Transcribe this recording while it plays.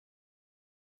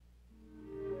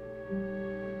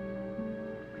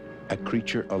A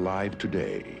creature alive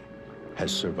today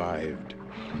has survived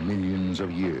millions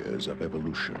of years of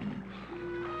evolution.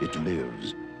 It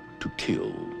lives to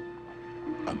kill,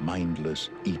 a mindless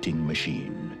eating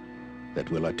machine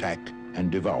that will attack and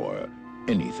devour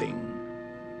anything.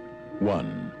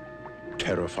 One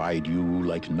terrified you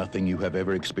like nothing you have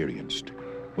ever experienced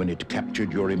when it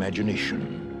captured your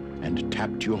imagination and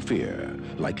tapped your fear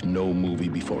like no movie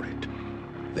before it.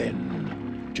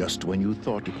 Then, just when you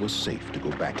thought it was safe to go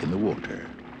back in the water,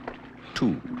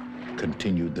 two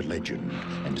continued the legend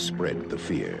and spread the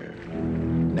fear.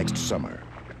 Next summer,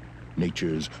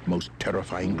 nature's most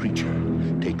terrifying creature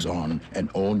takes on an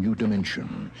all-new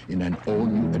dimension in an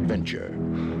all-new adventure.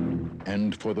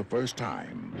 And for the first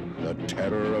time, the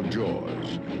terror of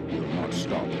Jaws will not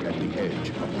stop at the edge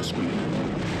of the screen.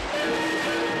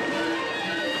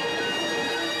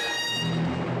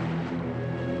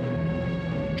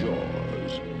 Jaws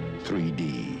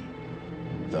 3D.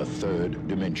 The third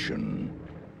dimension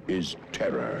is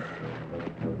terror.